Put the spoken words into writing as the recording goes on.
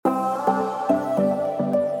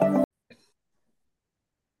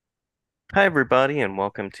Hi, everybody, and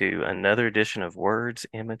welcome to another edition of Words,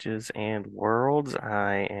 Images, and Worlds.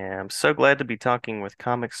 I am so glad to be talking with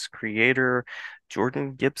comics creator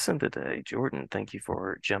Jordan Gibson today. Jordan, thank you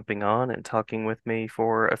for jumping on and talking with me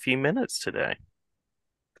for a few minutes today.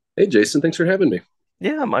 Hey, Jason, thanks for having me.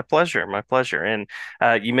 Yeah, my pleasure, my pleasure. And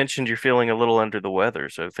you mentioned you're feeling a little under the weather,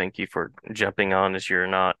 so thank you for jumping on as you're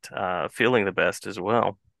not feeling the best as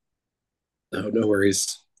well. Oh, no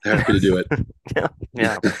worries. Happy to do it. Yeah,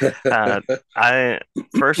 yeah. Uh, I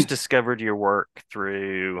first discovered your work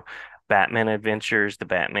through Batman Adventures, the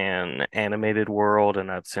Batman animated world,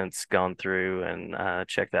 and I've since gone through and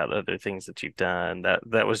checked out other things that you've done.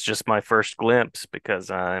 That was just my first glimpse because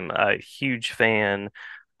I'm a huge fan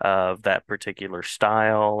of that particular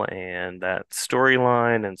style and that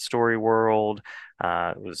storyline and story world.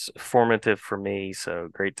 It was formative for me, so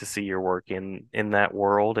great to see your work in that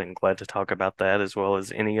world, and glad to talk about that as well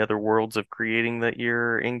as any other worlds of creating that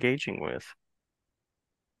you're engaging with.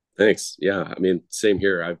 Thanks. Yeah, I mean, same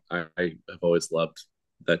here. I have always loved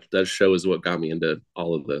that show is what got me into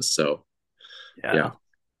all of this. So Yeah, yeah,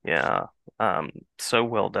 yeah. Um, so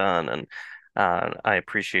well done, and I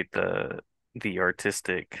appreciate the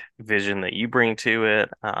artistic vision that you bring to it.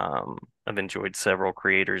 I've enjoyed several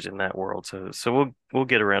creators in that world, so we'll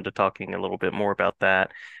get around to talking a little bit more about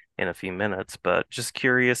that in a few minutes. But just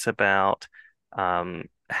curious about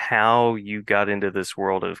how you got into this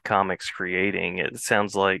world of comics creating. It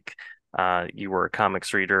sounds like you were a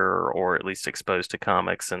comics reader, or at least exposed to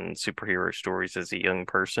comics and superhero stories as a young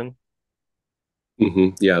person.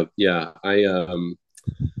 yeah, yeah.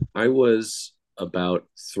 I was about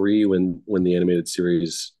three when the animated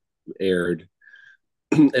series aired,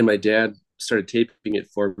 and my dad started taping it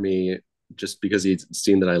for me just because he'd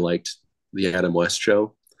seen that I liked the Adam West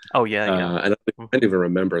show. Oh yeah, yeah. And I didn't even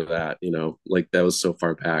remember that, like that was so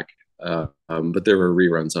far back. But there were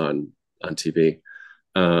reruns on TV.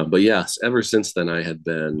 But yes, ever since then, I had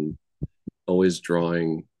been always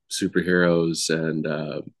drawing superheroes,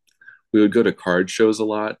 and we would go to card shows a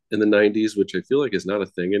lot in the '90s, which I feel like is not a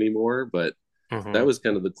thing anymore. But that Hmm. was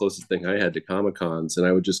kind of the closest thing I had to Comic Cons, and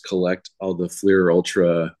I would just collect all the Fleer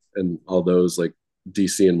Ultra and all those like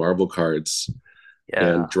DC and Marvel cards Yeah.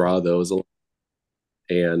 and draw those.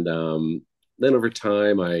 And then over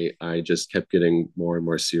time, I just kept getting more and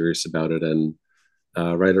more serious about it. And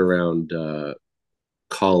right around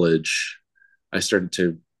college, I started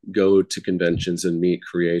to go to conventions and meet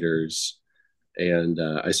creators. And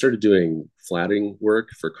I started doing flatting work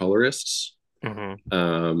for colorists. Hmm.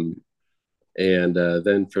 Um, and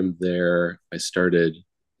then from there, I started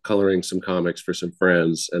coloring some comics for some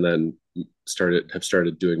friends, and then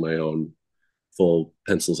started doing my own full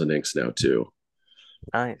pencils and inks now too.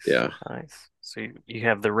 Nice, Yeah. nice. So you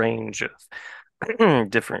have the range of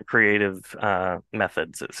different creative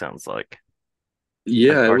methods, it sounds like, and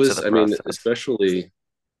Yeah, it parts of was, the I mean, process. especially,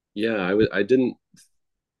 yeah, I didn't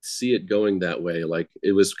see it going that way. Like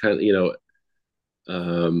it was kind of,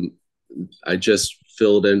 um, I just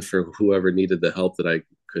filled in for whoever needed the help that I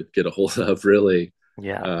could get a hold of, really.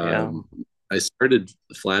 Yeah, yeah. Um, I started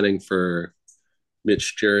flatting for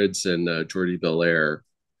Mitch Gerrits and Jordy Belair,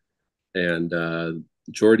 and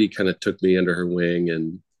Jordy kind of took me under her wing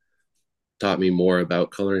and taught me more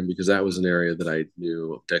about coloring because that was an area that I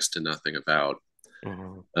knew next to nothing about.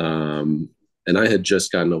 Hmm. Um, and I had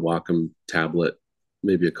just gotten a Wacom tablet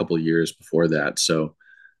maybe a couple of years before that. So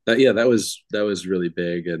yeah, that was really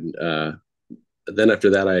big. And then after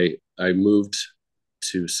that, I moved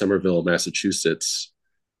to Somerville, Massachusetts,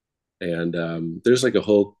 and there's like a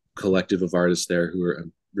whole collective of artists there who are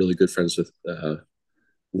really good friends with.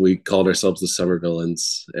 We called ourselves the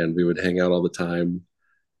Somervillans, and we would hang out all the time.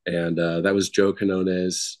 And that was Joe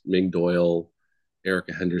Canones, Ming Doyle,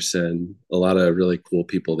 Erica Henderson, a lot of really cool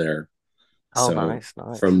people there. Oh, So nice,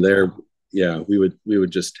 nice. from there, Yeah. yeah, we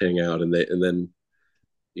would just hang out, and then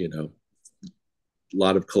you know a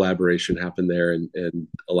lot of collaboration happened there, and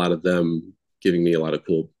a lot of them giving me a lot of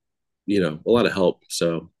cool, a lot of help.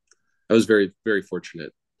 So I was very very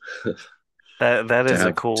fortunate That to is a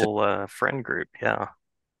have to, cool friend group. Yeah.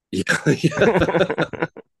 yeah, yeah,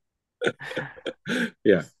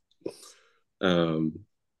 yeah. Um,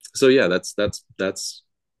 so yeah, that's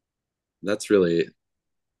really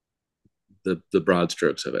the broad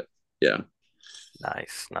strokes of it. Yeah.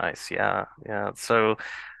 Nice, nice. Yeah, yeah. So,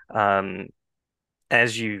 um,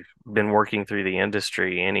 as you've been working through the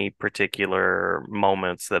industry, any particular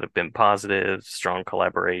moments that have been positive, strong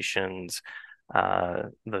collaborations,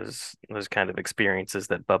 those kind of experiences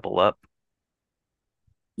that bubble up?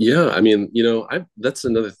 Yeah, I mean, I that's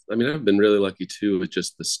another. I mean, I've been really lucky too with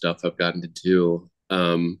just the stuff I've gotten to do.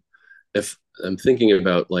 If I'm thinking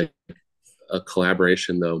about like a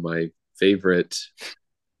collaboration though. My favorite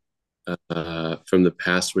from the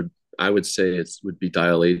past would I would say it would be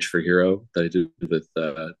Dial H for Hero that I did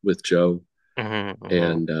with Joe Hmm. Hmm.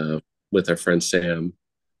 and with our friend Sam.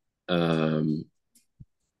 Um,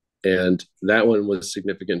 and that one was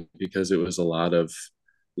significant because it was a lot of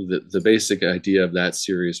the basic idea of that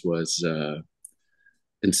series was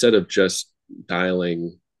instead of just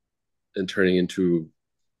dialing and turning into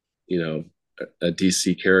a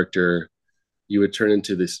DC character, you would turn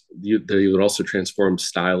into this. They would also transform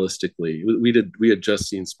stylistically. We had just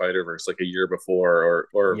seen Spider Verse like a year before,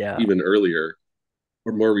 or Yeah. even earlier,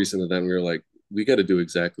 or more recent than that. We were like, we got to do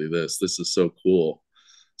exactly this. This is so cool.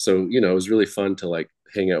 So it was really fun to like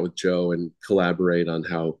hang out with Joe and collaborate on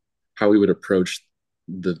how we would approach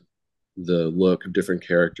the the look of different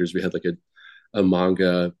characters. We had like a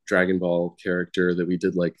manga Dragon Ball character that we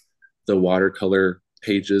did like the watercolor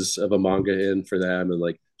pages of a manga in for them, and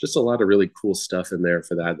like just a lot of really cool stuff in there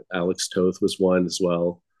for that. Alex Toth was one as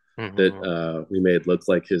well that Hmm. we made look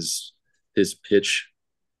like his pitch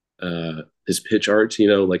his pitch art.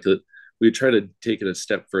 Like we try to take it a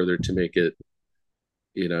step further to make it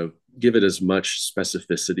give it as much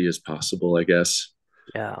specificity as possible, I guess.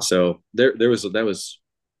 Yeah. So there was that was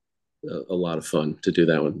a lot of fun to do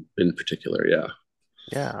that one in particular. Yeah.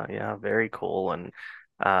 Yeah, yeah, very cool. And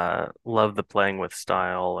love the playing with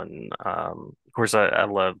style. And of course, I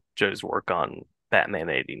love Joe's work on Batman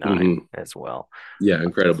 89 Mm-hmm. as well. Yeah,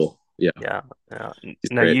 incredible. Yeah, Yeah, yeah. he's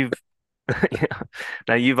Now great. you've yeah.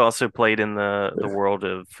 Now you've also played in the world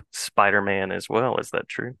of Spider-Man as well. Is that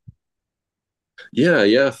true? Yeah,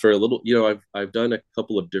 yeah. For a little, I've done a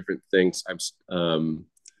couple of different things.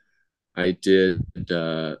 I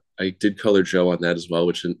did color Joe on that as well,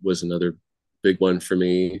 which was another big one for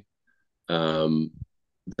me. Um,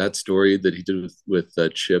 that story that he did with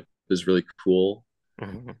Chip is really cool,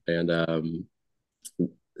 Hmm. and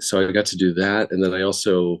so I got to do that. And then I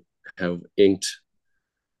also have inked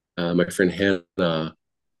my friend Hannah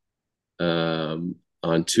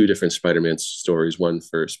on two different Spider-Man stories, one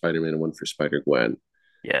for Spider-Man and one for Spider-Gwen.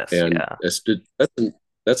 Yes, And yeah.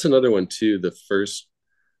 that's another one too. The first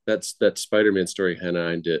that Spider-Man story Hannah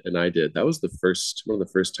and I did. That was the first one of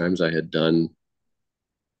the first times I had done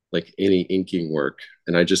like any inking work,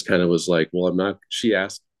 and I just kind of was like, well, I'm not. She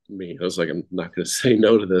asked me, I was like, I'm not going to say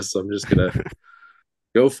no to this. So I'm just going to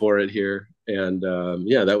go for it here. And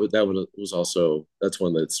yeah, that was also that's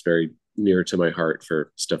one that's very near to my heart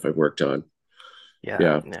for stuff I've worked on. Yeah,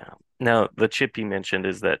 Yeah. yeah. Now, the Chip you mentioned,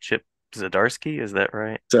 is that Chip Zdarsky? Is that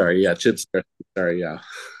right? Sorry. Yeah. Chips. Sorry. Yeah.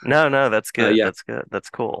 No, no, that's good. Yeah. That's good. That's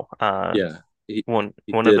cool. Yeah. He One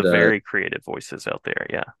of the did very creative voices out there.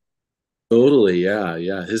 Yeah. totally. Yeah.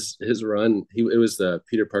 Yeah. His run. It was the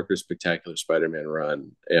Peter Parker Spectacular Spider-Man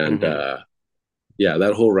run, and Hmm. yeah,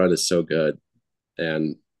 that whole run is so good.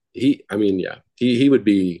 And I mean, yeah, he would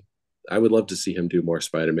be. I would love to see him do more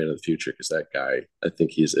Spider-Man in the future because that guy, I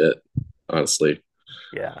think he's it. Honestly,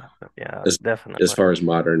 Yeah. Yeah, as as definitely. far as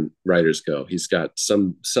modern writers go, he's got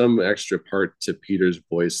some extra part to Peter's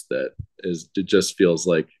voice that is it just feels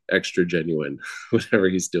like extra genuine whenever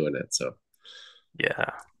he's doing it. So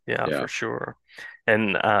Yeah. Yeah, for yeah. sure.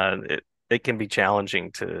 And it can be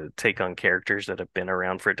challenging to take on characters that have been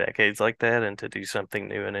around for decades like that and to do something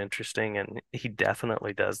new and interesting. And he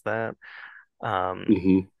definitely does that. Um,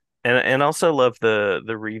 Hmm. and also love the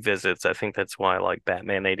revisits. I think that's why I like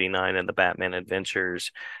Batman 89 and the Batman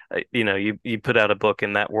Adventures. You put out a book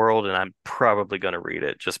in that world, and I'm probably going to read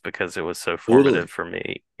it just because it was so formative Totally. for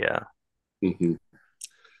me. Yeah. Hmm.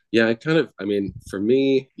 Yeah, I mean, for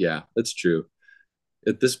me, yeah, that's true.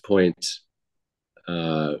 At this point,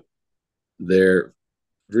 uh, there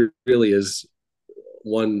really is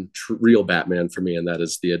one real Batman for me, and that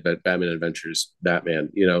is the Batman Adventures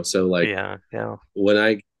Batman. So like Yeah. Yeah. when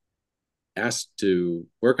I asked to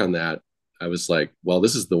work on that, I was like, well,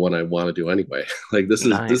 this is the one I want to do anyway. Like this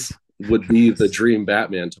Nice. would be the dream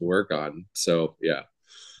Batman to work on. So yeah,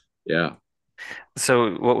 yeah.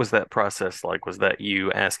 So what was that process like? Was that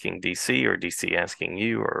you asking DC or DC asking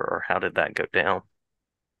you, or how did that go down?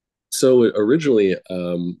 So originally,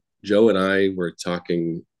 Joe and I were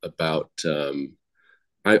talking about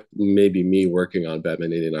I maybe me working on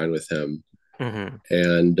Batman '89 with him, Hmm.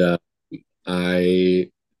 and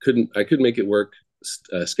I couldn't make it work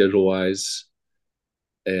schedule wise,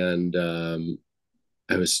 and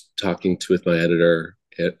I was talking to with my editor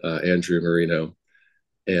Andrew Marino,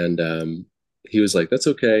 and he was like, "That's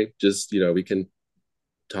okay. Just we can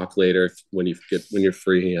talk later when you're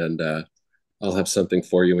free, and I'll have something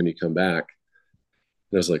for you when you come back."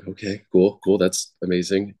 And I was like, "Okay, cool, cool. That's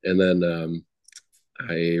amazing." And then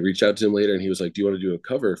I reached out to him later, and he was like, "Do you want to do a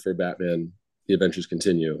cover for Batman the adventures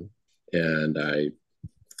continue. And I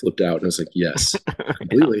flipped out and I was like, yes, Yeah.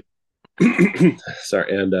 completely.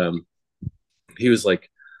 Sorry. And he was like,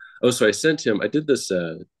 oh, so I sent him, I did this,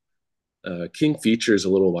 King Features a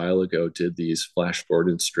little while ago did these flash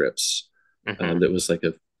Gordon strips. Hmm. That was like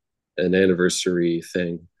an anniversary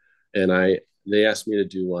thing. And they asked me to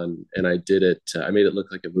do one and I did it. I made it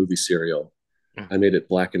look like a movie serial. I Hmm. made it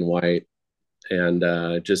black and white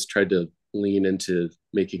and just tried to lean into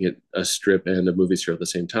making it a strip and a movie serial at the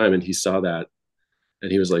same time. And he saw that and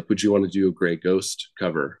he was like, "Would you want to do a Gray Ghost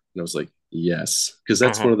cover?" And I was like, "Yes," because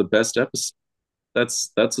that's one Hmm. of the best episodes.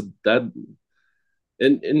 That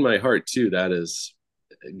in my heart too. That is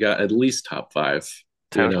got at least top five.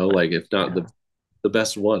 You know, Totally. like if not Yeah. the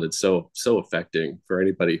best one. It's so affecting for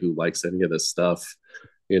anybody who likes any of this stuff.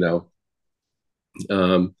 You know,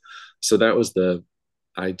 um, so that was the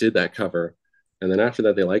I did that cover, and then after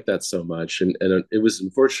that they liked that so much, and it was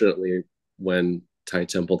unfortunately when Ty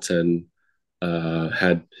Templeton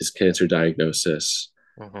had his cancer diagnosis,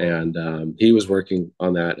 Hmm. and he was working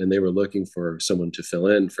on that, and they were looking for someone to fill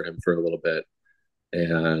in for him for a little bit,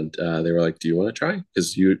 and they were like, "Do you want to try?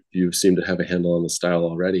 Because you seem to have a handle on the style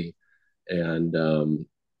already." And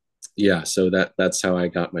yeah, so that's how I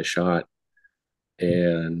got my shot,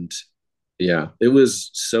 and yeah, it was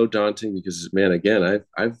so daunting because man, again,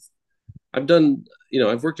 I've done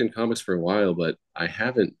I've worked in comics for a while, but I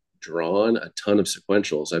haven't drawn a ton of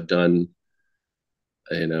sequentials. I've done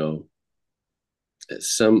you know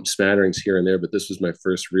some smatterings here and there, but this was my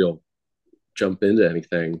first real jump into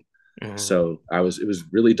anything. Hmm. So it was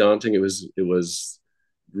really daunting. It was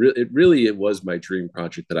my dream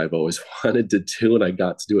project that I've always wanted to do, and I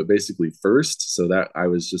got to do it basically first. So that I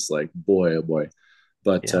was just like, boy, oh boy.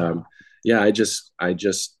 But Yeah. yeah, I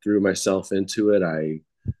just threw myself into it. I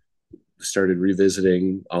started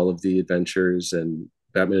revisiting all of the adventures and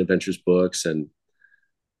Batman Adventures books, and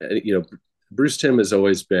Bruce Timm has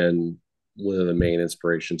always been one of the main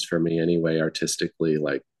inspirations for me anyway, artistically.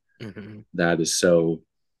 Like Hmm. that is so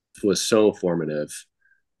was so formative.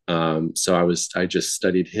 So I just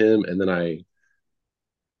studied him, and then I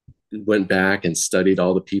went back and studied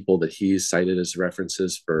all the people that he cited as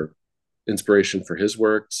references for inspiration for his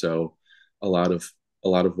work. So a lot of a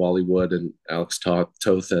lot of Wally Wood and Alex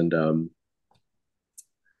Toth and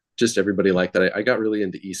just everybody like that. I got really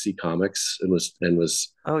into EC Comics and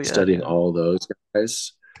was Oh yeah, studying yeah. all those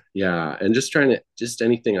guys. Yeah, and just trying to just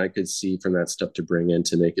anything I could see from that stuff to bring in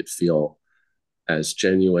to make it feel as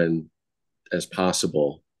genuine as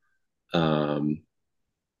possible. Um,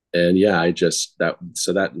 and yeah, I just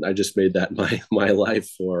made that my life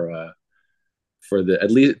for the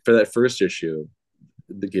at least for that first issue.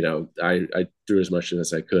 I threw as much in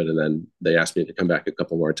as I could, and then they asked me to come back a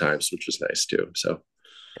couple more times, which was nice too. So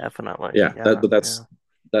Definitely. yeah, Yeah. Yeah.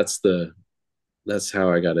 that's that's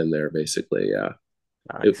how I got in there basically. Yeah,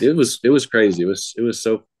 Nice. it was crazy. It was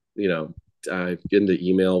so you know getting to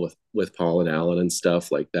email with Paul and Alan and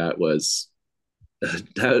stuff like that was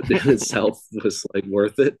that in itself was like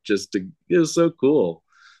worth it. It was so cool.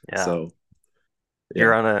 Yeah. So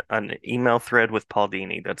You're yeah, on an email thread with Paul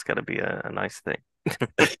Dini. That's got to be a nice thing.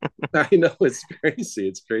 I know it's crazy.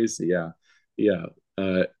 It's crazy. Yeah, yeah,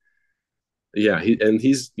 uh, yeah.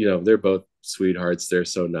 He's they're both sweethearts. They're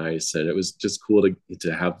so nice, and it was just cool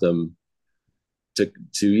to have them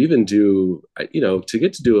to even do to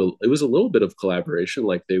get to do it was a little bit of collaboration.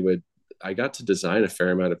 Like I got to design a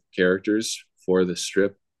fair amount of characters for the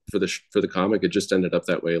strip for the comic. It just ended up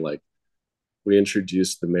that way. Like we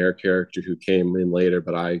introduced the mayor character who came in later,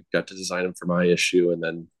 but I got to design him for my issue, and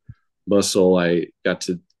then Muscle I got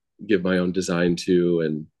to give my own design to,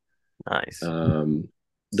 and Nice. um,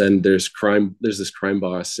 there's this crime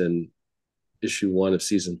boss in issue 1 of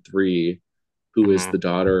season 3 who is Hmm. the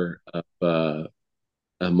daughter of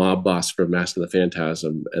a mob boss from Mask of the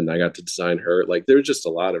Phantasm, and I got to design her. Like there's just a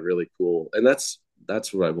lot of really cool, and that's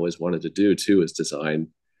what I've always wanted to do too, is design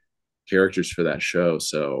characters for that show.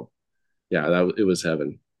 So yeah, it was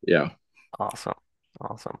heaven. Yeah. Awesome.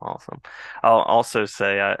 Awesome. Awesome. I'll also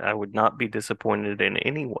say I would not be disappointed in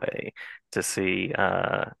any way to see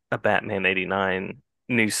a Batman 89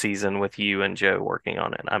 new season with you and Joe working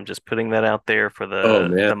on it. I'm just putting that out there for Oh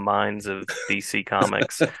man, the minds of DC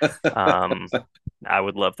Comics. Um, I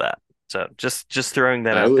would love that. So just throwing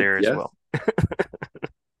that I out would. there as Yeah, well.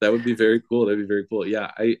 that would be very cool. That'd be very cool.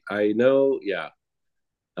 Yeah, I know. Yeah,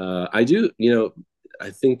 I do. I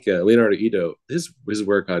think Leonardo Ito, his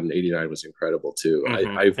work on '89 was incredible too.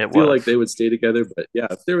 I It feel like they was. would stay together, but yeah,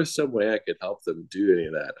 if there was some way I could help them do any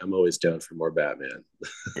of that, I'm always down for more Batman.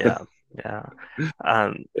 Yeah. Yeah.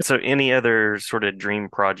 So any other sort of dream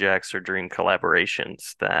projects or dream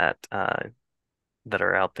collaborations that that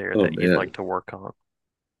are out there Oh that you'd like man. to work on?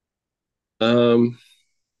 Um,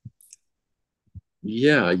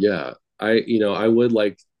 yeah. I would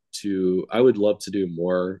like I would love to do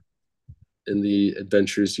more in the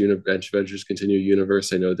Adventures Continue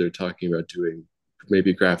universe. I know they're talking about doing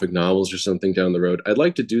maybe graphic novels or something down the road. I'd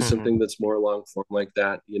like to do Hmm. something that's more long form like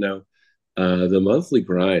that. The monthly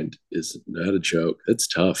grind is not a joke. It's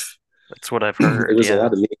tough. That's what I've It heard. was a Yeah.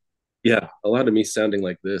 lot of me. Yeah, a lot of me sounding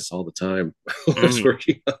like this all the time while I was Mm,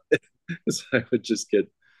 working on it. Because I would just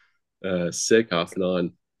get sick off and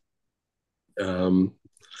on. Um,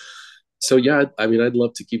 so yeah, I mean, I'd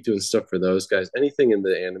love to keep doing stuff for those guys. Anything in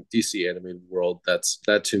the DC animated world,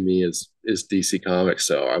 that to me is DC Comics.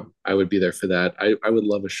 So I would be there for that. I would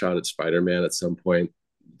love a shot at Spider-Man at some point.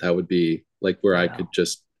 That would be like where I yeah. could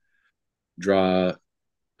just draw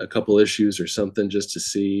a couple issues or something just to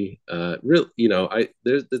see. Real, I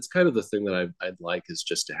there's that's kind of the thing that I'd like is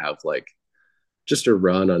just to have like just a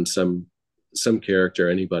run on some character,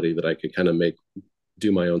 anybody that I could kind of make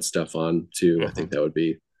do my own stuff on too. I Hmm. think that would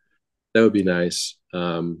be nice.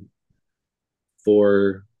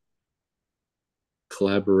 For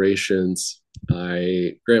collaborations,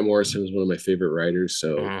 I Grant Morrison is one of my favorite writers,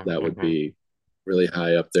 so that would Hmm. be really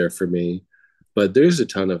high up there for me. But there's a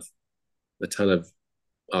ton of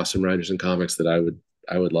awesome writers and comics that I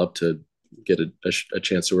would love to get a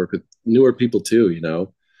chance to work with newer people too.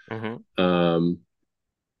 Hmm. Um,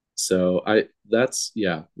 so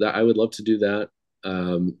that I would love to do that.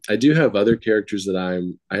 I do have other characters that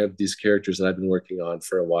I have these characters that I've been working on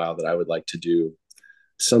for a while that I would like to do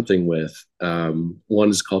something with. One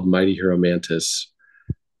is called Mighty Hero Mantis,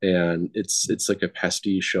 and it's like a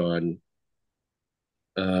pastiche on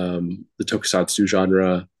the tokusatsu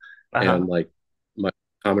genre Uh-huh. and like my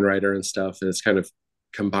common writer and stuff, and it's kind of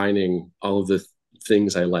combining all of the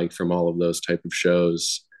things I like from all of those type of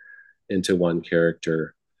shows into one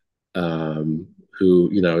character. Who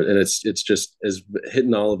and it's just as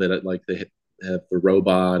hitting all of it like they have a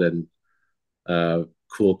robot and a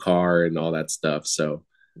cool car and all that stuff. So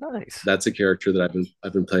Nice. that's a character that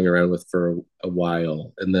I've been playing around with for a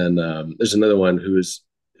while. And then there's another one who's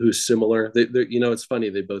similar. It's funny.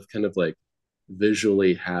 They both kind of like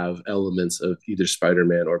visually have elements of either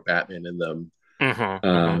Spider-Man or Batman in them. Hmm.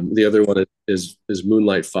 Hmm. The other one is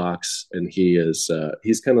Moonlight Fox, and he's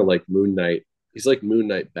kind of like Moon Knight. He's like Moon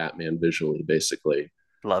Knight Batman visually, basically.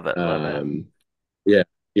 Love it. Love it. Um, yeah,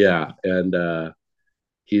 yeah, and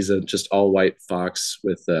he's a just all white fox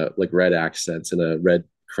with like red accents and a red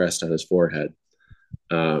crest on his forehead.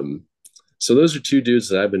 Um, so those are two dudes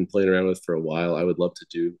that I've been playing around with for a while. I would love to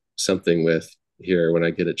do something with here when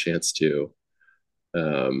I get a chance to.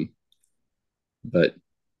 Um, but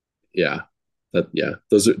yeah,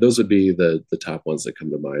 those would be the top ones that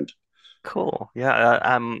come to mind. Cool. Yeah,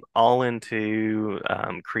 I'm all into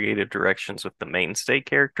creative directions with the mainstay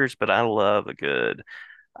characters, but I love a good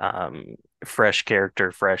um, fresh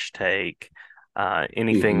character, fresh take,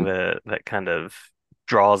 anything Mm-hmm. that kind of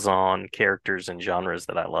draws on characters and genres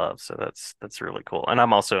that I love. So that's really cool. And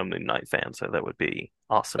I'm also a Moon Knight fan, so that would be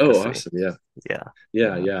awesome to Oh, see. awesome! Yeah, Yeah,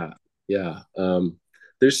 yeah, yeah. yeah, yeah.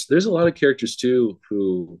 There's a lot of characters too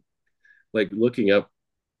who like looking up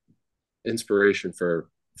inspiration for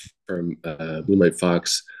from Moonlight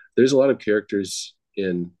Fox. There's a lot of characters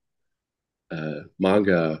in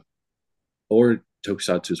manga or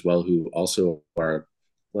tokusatsu as well who also are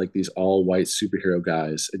like these all white superhero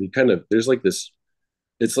guys, and you kind of there's like this.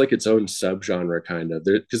 It's like its own subgenre kind of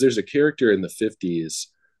there because there's a character in the 50s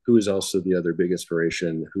who is also the other big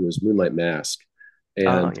inspiration who is Moonlight Mask.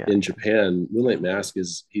 Oh And yeah, in yeah. Japan, Moonlight Mask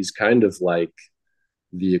he's kind of like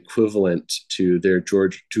the equivalent to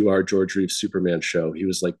our George Reeves Superman show. He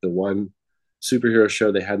was like the one superhero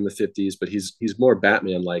show they had in the 50s, but he's more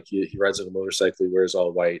Batman like. He rides on a motorcycle, he wears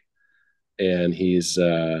all white, and he's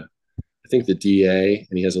I think the DA,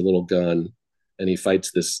 and he has a little gun, and he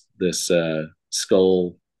fights this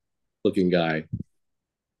skull looking guy.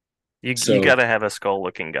 You got So to have a skull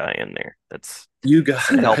looking guy in there. That's you got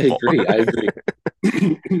I helpful. agree. I agree.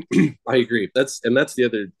 I agree. That's the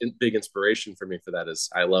other big inspiration for me for that is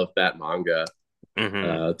I love Bat manga,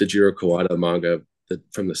 Hmm. the Jiro Kawada manga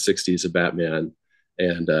from the 60s of Batman,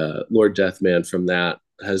 and Lord Deathman from that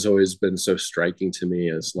has always been so striking to me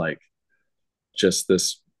as like just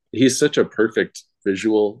this. He's such a perfect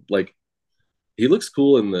visual. Like he looks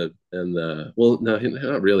cool in the well, no,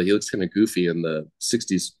 not really. He looks kind of goofy in the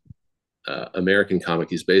 60s American comic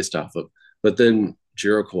he's based off of, but Hmm. then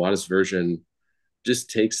Jiro Kawada's version just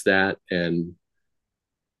takes that and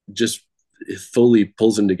just fully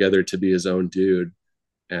pulls him together to be his own dude.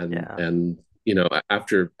 and Yeah. and you know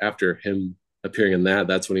after him appearing in that,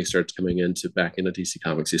 that's when he starts coming into back into DC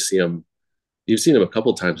Comics. You've seen him a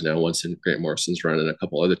couple times now, once in Grant Morrison's run and a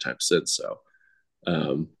couple other times since. So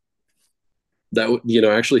um, that would,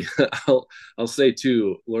 actually, I'll say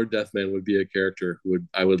too, Lord Deathman would be a character who would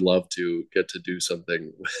I would love to get to do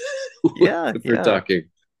something Yeah, if we're yeah, talking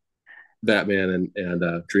Batman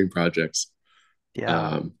and Dream Projects. yeah,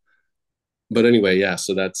 Um, but anyway, yeah.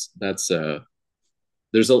 So that's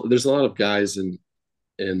there's a lot of guys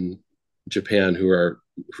in Japan who are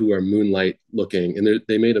Moonlight looking, and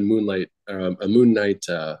they made a Moon Knight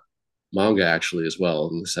manga actually as well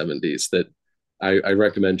in the 70s that I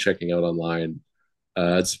recommend checking out online.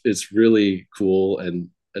 It's really cool and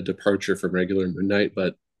a departure from regular Moon Knight,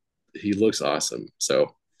 but he looks awesome.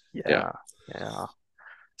 So yeah. yeah, yeah.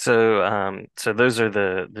 So those are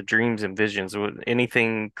the dreams and visions.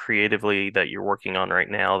 Anything creatively that you're working on right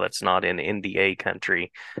now that's not in NDA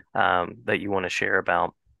country, that you want to share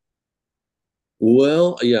about?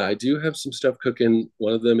 Well, yeah, I do have some stuff cooking.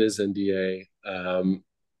 One of them is NDA.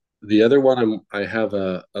 The other one I have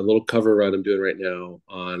a little cover run I'm doing right now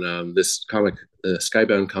on this comic, the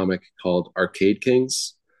Skybound comic called Arcade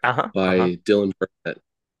Kings Uh-huh, uh-huh. by Dylan Burnett.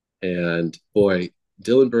 And boy,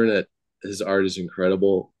 Dylan Burnett, his art is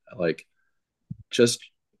incredible. Like, just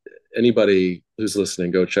anybody who's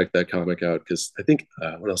listening, go check that comic out because I think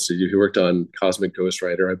what else did you? He worked on Cosmic Ghost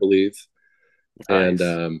Rider, I believe, and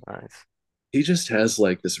Nice, nice. he just has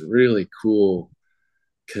like this really cool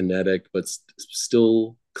kinetic but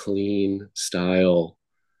still clean style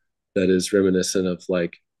that is reminiscent of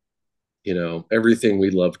like everything we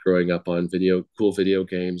loved growing up on cool video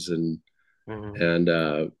games Mm,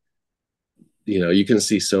 and you can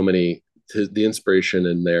see so many the inspiration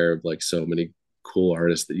in there of like so many cool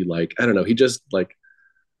artists that you like. I don't know, he just like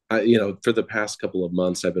for the past couple of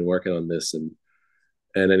months I've been working on this, and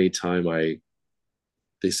anytime I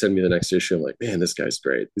they send me the next issue, I'm like, man, this guy's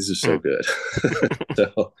great, this is so mm. good.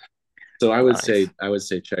 so so Nice. I would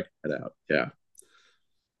say check that out. Yeah.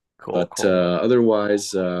 Cool, But cool.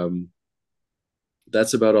 otherwise,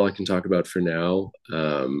 that's about all I can talk about for now.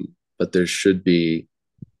 But there should be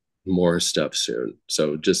more stuff soon.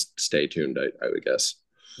 So just stay tuned, I would guess.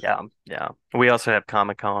 Yeah, yeah. We also have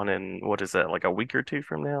Comic-Con in what is that, like a week or two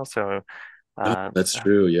from now? So Oh, uh, that's uh,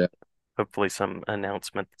 true. Yeah. hopefully some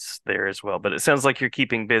announcements there as well. But it sounds like you're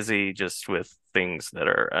keeping busy just with things that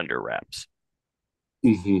are under wraps.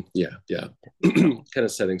 Yeah. Yeah. So Kind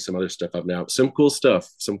of setting some other stuff up now. Some cool stuff.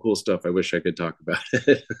 Some cool stuff. I wish I could talk about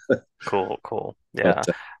it. cool, cool. but Yeah.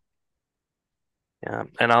 Yeah,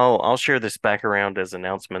 and I'll share this back around as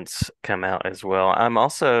announcements come out as well. I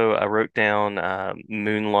wrote down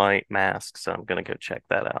Moonlight Mask, so I'm gonna go check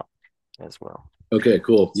that out as well. okay,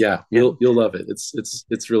 cool. Yeah, Yeah. you'll love it.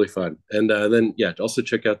 It's really fun. And then yeah, also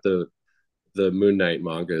check out the Moon Knight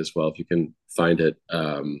manga as well if you can find it.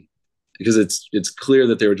 Because it's clear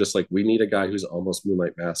that they were just like, we need a guy who's almost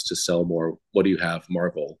Moonlight Mask to sell more. What do you have,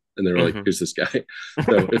 Marvel? And they were like, Hmm. here's this guy.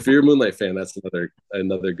 So if you're a Moonlight fan, that's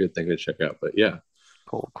another good thing to check out. But yeah.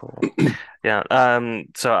 Cool, cool. Yeah.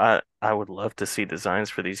 So I would love to see designs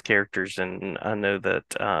for these characters, and I know that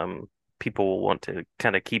people will want to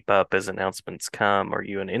kind of keep up as announcements come. Are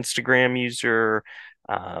you an Instagram user?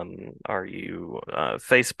 Are you a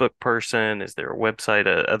Facebook person? Is there a website?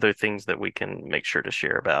 Other things that we can make sure to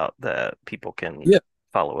share about that people can Yeah.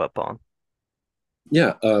 follow up on?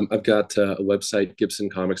 Yeah. I've got a website,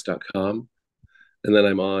 gibsoncomics.com. And then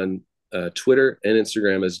I'm on Twitter and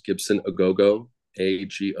Instagram as Gibson Agogo,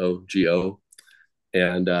 Agogo.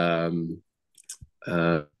 And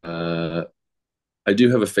uh, uh, I do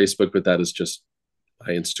have a Facebook, but that is just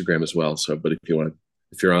my Instagram as well. So, but if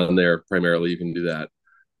you're on there primarily, you can do that.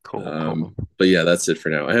 Cool, cool. But yeah, that's it for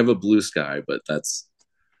now. I have a Blue Sky, but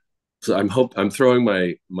so I'm throwing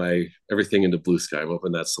my everything into Blue Sky. I'm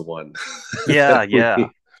hoping that's the one. Yeah, yeah.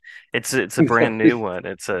 It's a brand new one.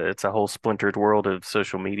 It's a whole splintered world of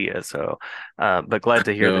social media. So, but glad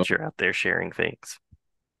to hear No. that you're out there sharing things.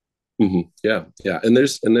 Yeah, yeah. And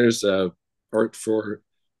there's art for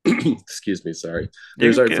excuse me, sorry.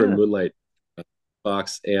 There's You're art for good. Moonlight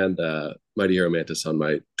Fox and Mighty Hero Mantis on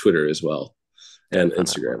my Twitter as well and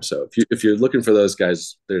Definitely. Instagram. So if you're looking for those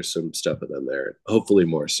guys, there's some stuff of them there. Hopefully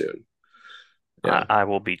more soon. I, Yeah. I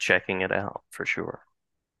will be checking it out for sure.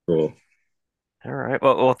 Cool. All right.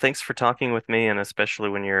 Well, thanks for talking with me, and especially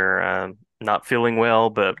when you're not feeling well.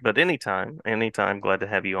 But anytime, glad to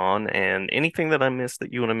have you on. And anything that I missed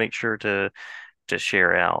that you want to make sure to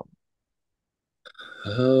share out.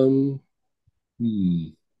 Um hmm.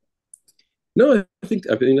 No, I think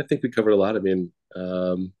we covered a lot. I mean,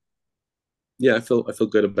 yeah, I feel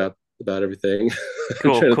good about about everything. I'm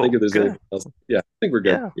Cool, trying to think cool, if there's good. anything else. Yeah, I think we're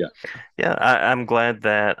good. Yeah. Yeah. Yeah, I'm glad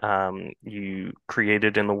that you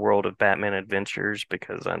created in the world of Batman Adventures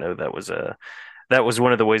because I know that was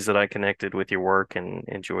one of the ways that I connected with your work and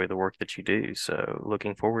enjoy the work that you do. So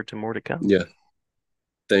looking forward to more to come. Yeah.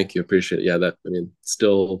 Thank you. Appreciate it. Yeah, that I mean,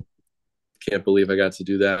 still can't believe I got to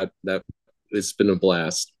do that. That it's been a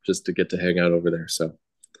blast just to get to hang out over there. So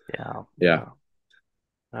Yeah, yeah,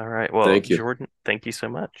 yeah. All right. Well, thank you. Jordan, thank you so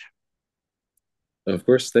much. Of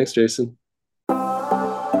course. Thanks, Jason.